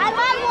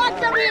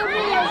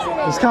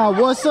 It's called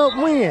What's Up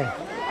Win.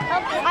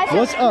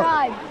 What's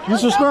up? You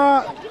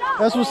subscribe?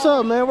 That's what's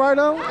up, man. Right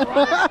on.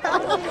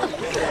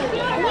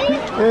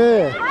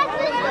 Yeah.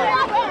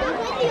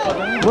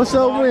 What's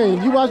up,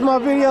 Win? You watch my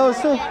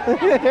videos too?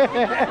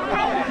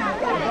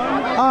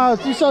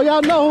 So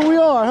y'all know who we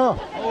are, huh?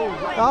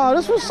 Oh,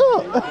 that's what's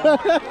up.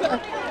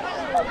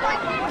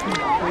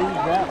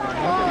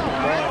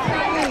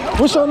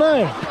 What's your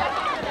name?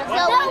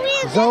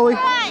 Zoe.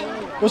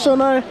 What's your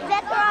name?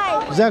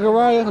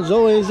 Zachariah.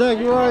 Zoe and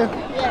Zachariah.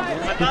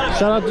 Yeah.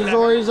 Shout out to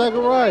Zoe and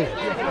Zachariah.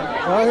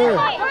 Right here.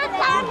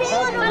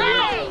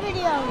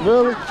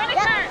 Really?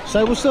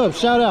 Say what's up.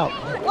 Shout out.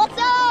 What's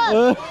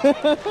up?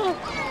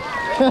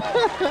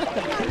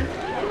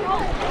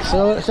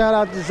 So shout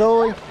out to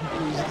Zoe,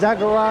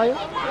 Zachariah.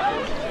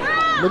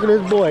 Look at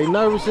this boy,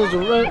 nervous as a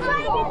wreck.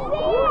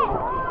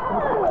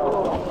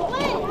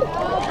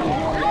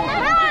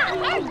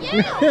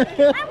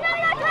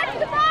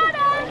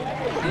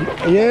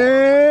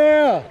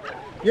 Yeah,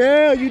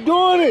 yeah, you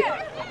doing it.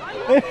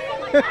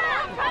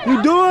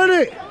 You doing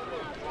it.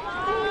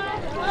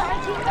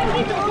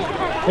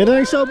 It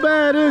ain't so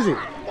bad, is it?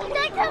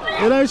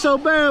 It ain't so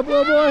bad,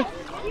 boy.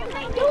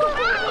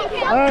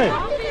 Hey.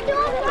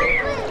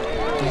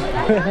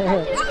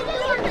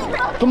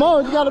 Come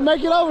on, you gotta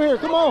make it over here.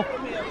 Come on.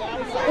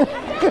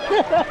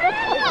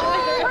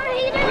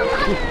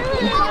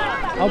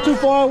 I'm too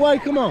far away.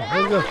 Come on.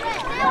 Let's go.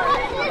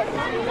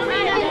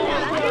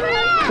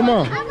 Come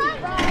on.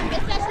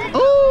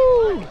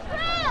 Ooh.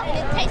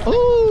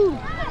 Ooh.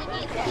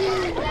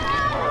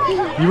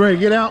 You ready to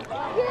get out?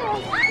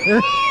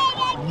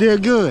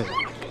 Did good.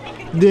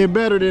 Did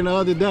better than the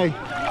other day.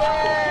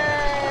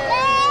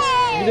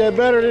 You did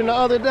better than the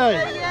other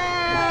day.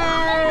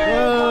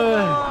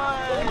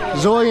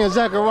 Zoe and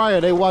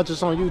Zachariah, they watch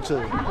us on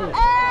YouTube.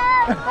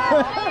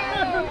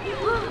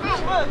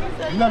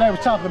 You know they was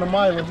talking to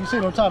Milo. You see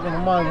them talking to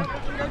Milo.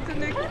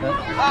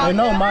 They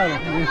know Milo.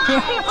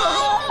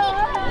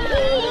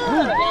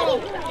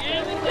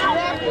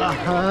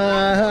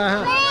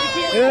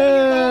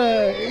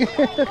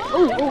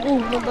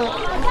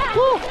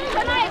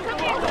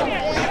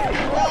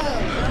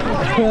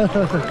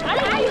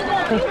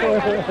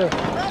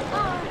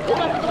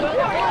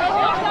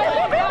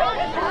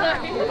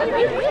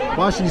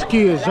 Watch these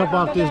kids jump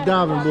off this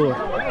diving board.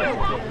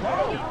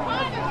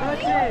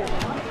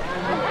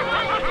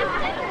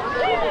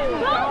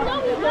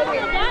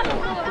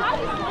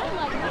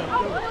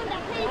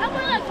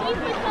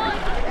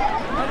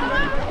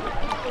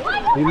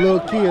 These little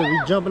kids be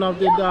jumping off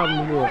their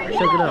diving board.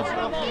 Check it out.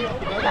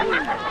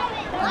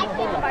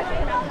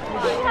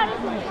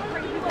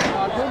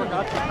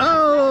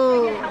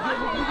 Oh!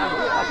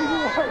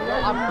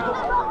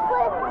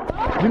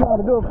 You know how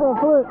to do a front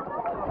flip?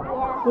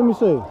 Let me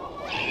see.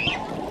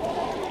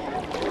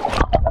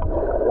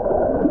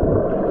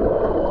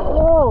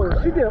 Oh,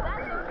 she did.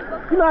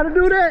 You know how to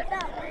do that?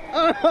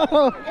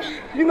 Oh,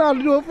 you know how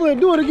to do a flip.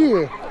 Do it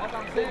again.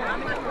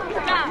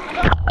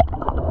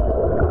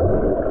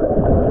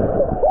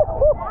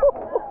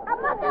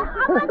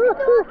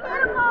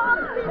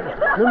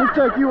 Let me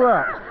check you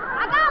out.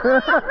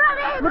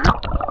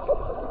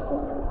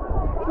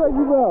 Check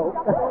you out.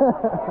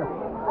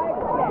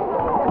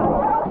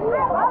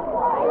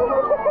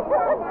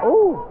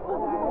 Ooh.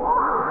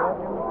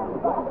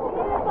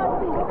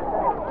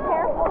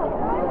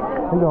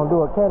 He's gonna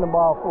do a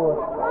cannonball for us.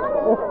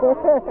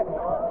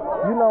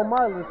 You know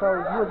Miley, so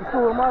you went to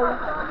school with Miley?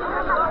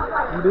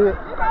 You did?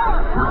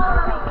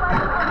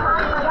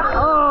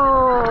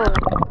 Oh!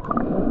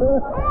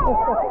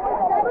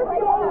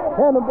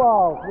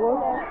 Cannonball, boy.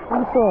 What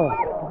you doing?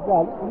 You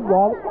got it. You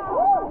got it.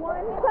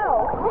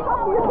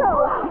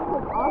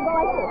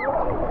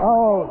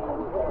 Oh.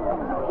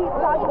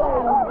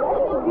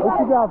 What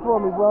you got for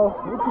me, bro?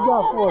 What you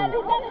got for me?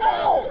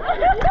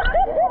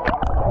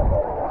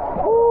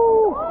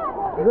 Woo!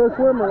 Good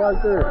swimmer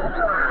right there.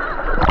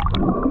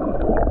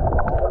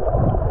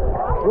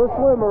 Good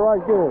swimmer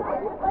right there.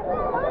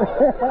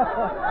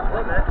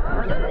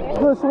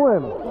 Good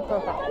swimmer.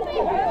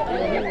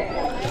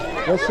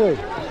 Let's see.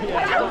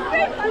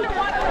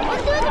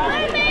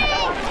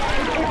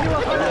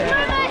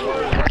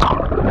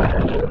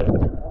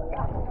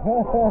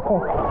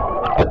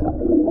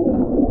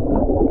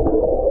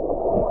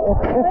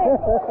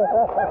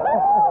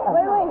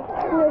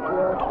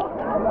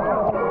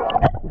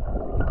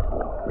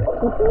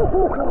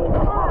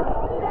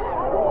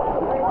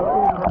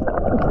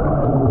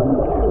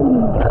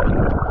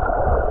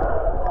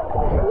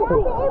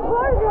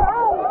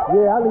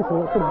 Yeah, I need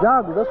some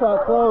joggers. That's why I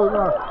closed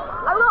now.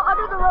 I'm not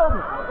under the rope.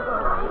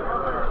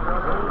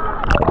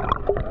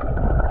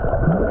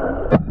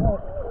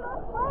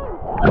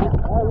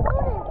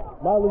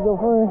 Miley's your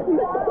friend?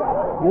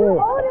 Yeah.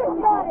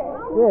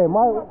 Yeah,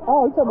 Miley.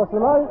 Oh, you talking about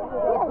tonight?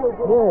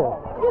 Yeah.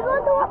 She's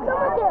going to watch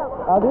summer camp.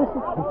 Oh, this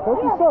is,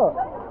 that's what's up.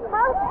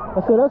 Huh? I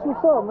said, that's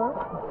what's up, man.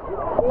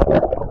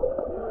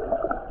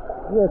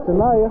 Yeah,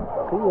 Sanaya.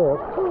 Yeah.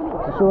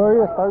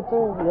 Sure is.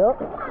 13. Yep.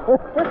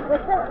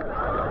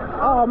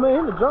 Oh,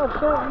 man, he dropped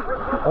something.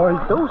 Or he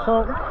threw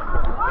something.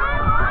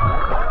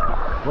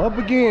 Well, up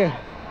again.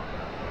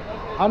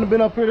 I done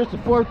been up here. This is the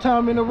 4th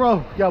time in a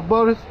row. Got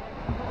Butters.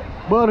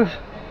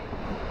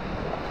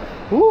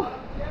 Woo.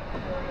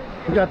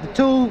 We got the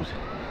tubes.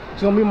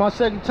 It's gonna be my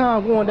 2nd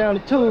time going down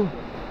the tube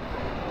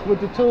with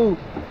the tube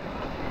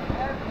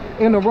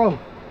in a row.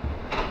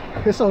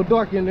 It's so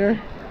dark in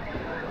there,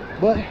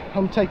 but I'm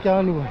gonna take y'all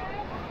anyway.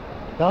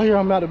 Y'all hear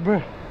I'm out of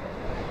breath.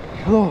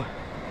 Lord,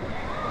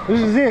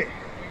 this is it.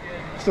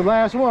 It's the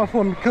last one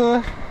for me,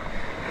 cuz.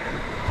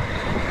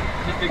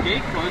 Is the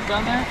gate closed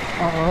down there?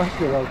 It's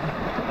still open.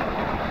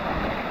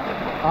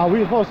 We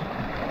were supposed to.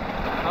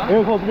 It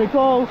was supposed to be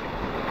closed.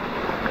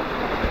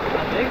 I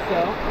think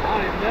so. I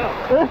don't even know.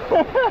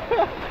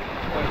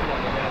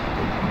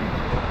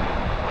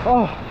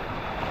 Oh,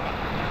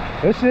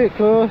 that's it,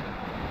 cuz.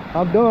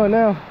 I'm done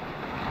now.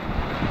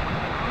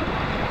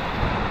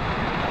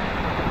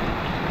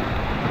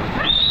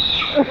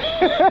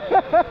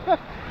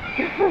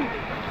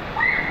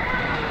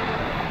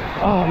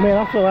 Oh man,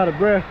 I'm so out of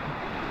breath.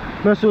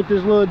 Messing with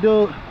this little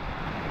dude.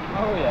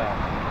 Oh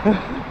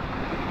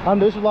yeah. I'm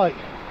just like,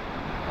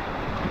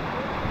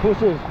 what's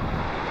this?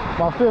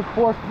 My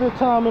 5th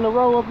time in a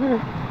row up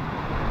here.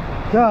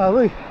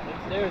 Golly.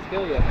 Upstairs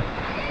kill you.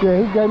 Yeah,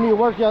 he gave me a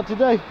workout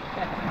today.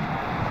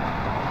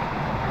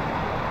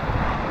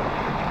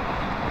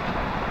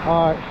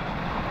 Alright.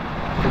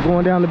 We're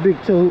going down the big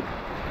tube.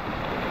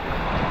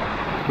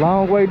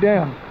 Long way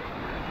down.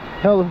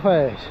 Hella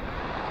fast.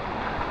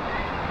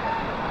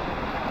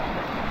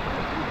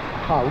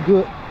 Alright, we're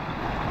good.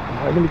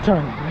 Alright, let me turn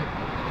it, man.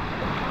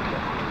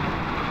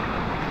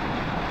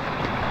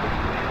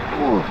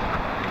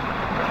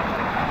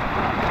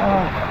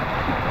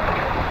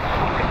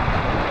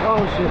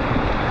 Oh shit.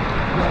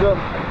 Let's go.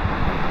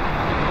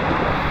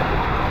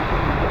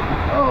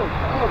 Oh.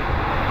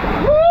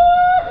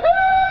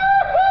 Woo-hoo!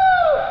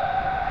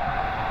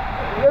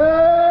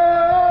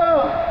 Yeah!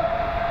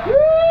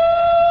 Woo-hoo!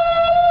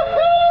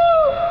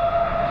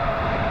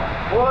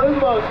 Boy, this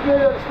about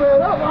to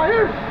sped up right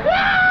here.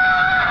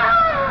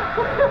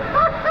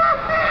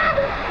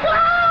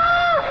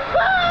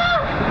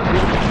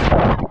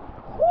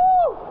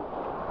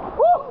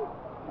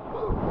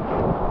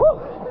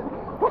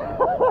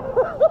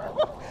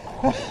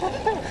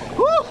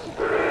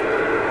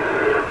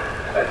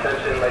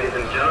 Attention, ladies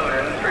and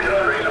gentlemen, freedom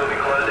springs will be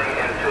closing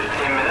in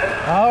 15 minutes.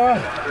 All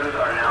right. Bathrooms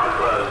are now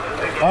closed.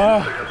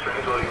 Again, freedom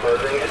springs will be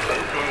closing in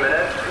 15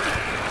 minutes.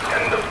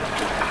 And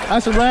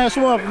That's the last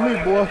one for me,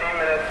 boy.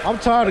 I'm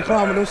tired of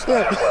climbing those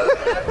steps.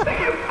 thank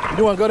you.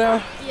 You want to go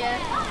down?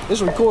 Yeah.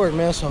 It's recording,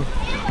 man, so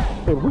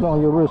hey, put it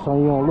on your wrist so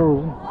you don't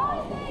lose it.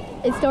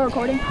 It's still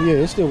recording?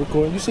 Yeah, it's still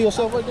recording. You see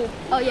yourself right there?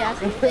 Oh yeah.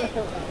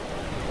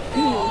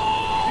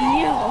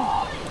 Yo,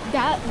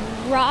 that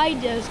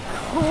ride is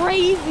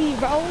crazy,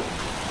 bro.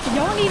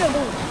 Y'all need to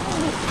go.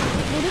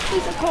 This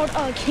place is called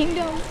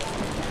Kingdom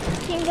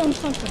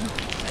something.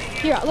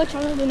 Here, I'll let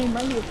y'all know the name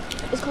right here.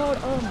 It's called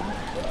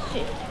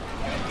shit.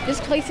 This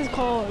place is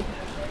called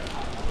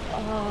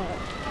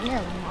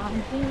never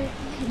mind.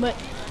 But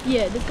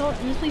yeah, this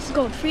place is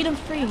called Freedom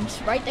Springs,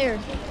 right there.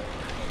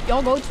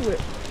 Y'all go to it.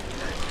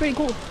 It's pretty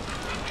cool.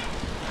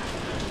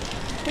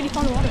 Pretty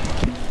fun water.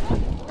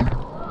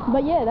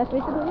 But yeah, that's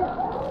basically it.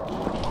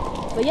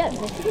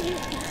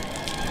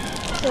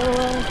 So,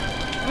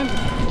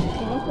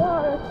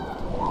 water.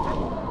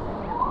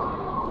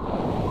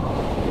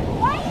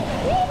 Why are you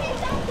breathing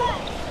so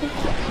much?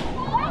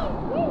 Why are you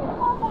breathing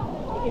so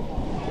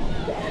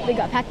much? They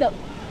got packed up.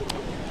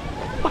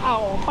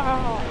 Pow,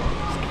 pow.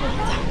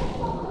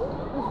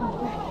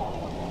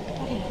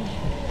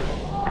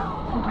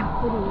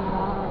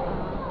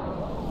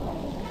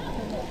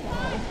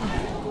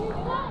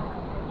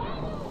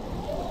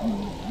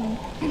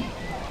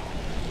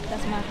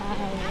 That's my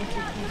highway.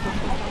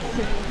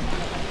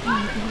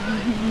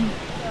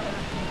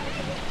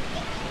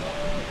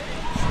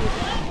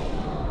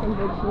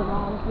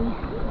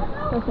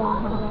 That's my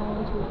highway.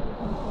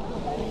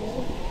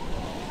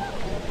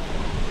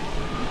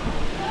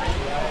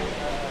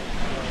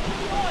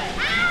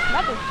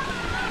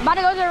 About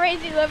to go to the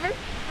Lazy River.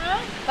 Huh?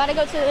 About to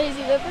go to the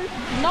Lazy River.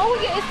 No,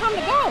 it's time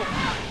to go.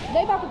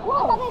 They about to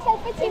close. I thought they said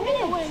 15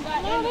 minutes.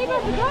 No, they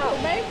about to go,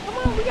 babe. Come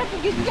on, we got to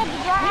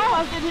drive out.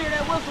 I sit here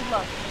that whistle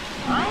blow.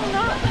 I don't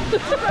know.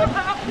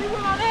 We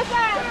went on that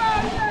side.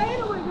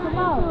 Come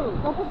on,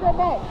 go put that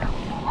back.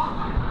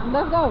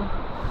 Let's go.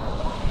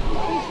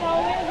 She sure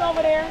is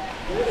over there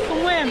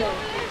swimming.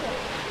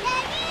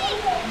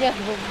 Yes,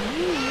 but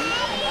you.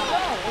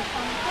 It's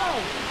time to go.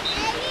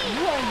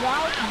 You ain't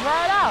dry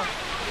it out.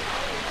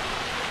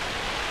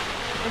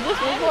 And this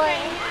is what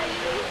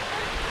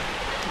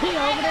he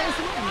over there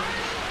swimming.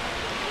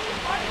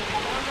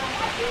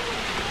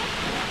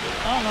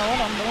 I don't know what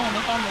I'm doing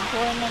if I'm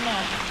recording or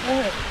not.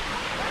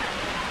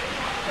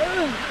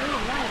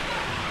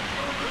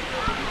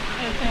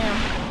 Hey, Sam.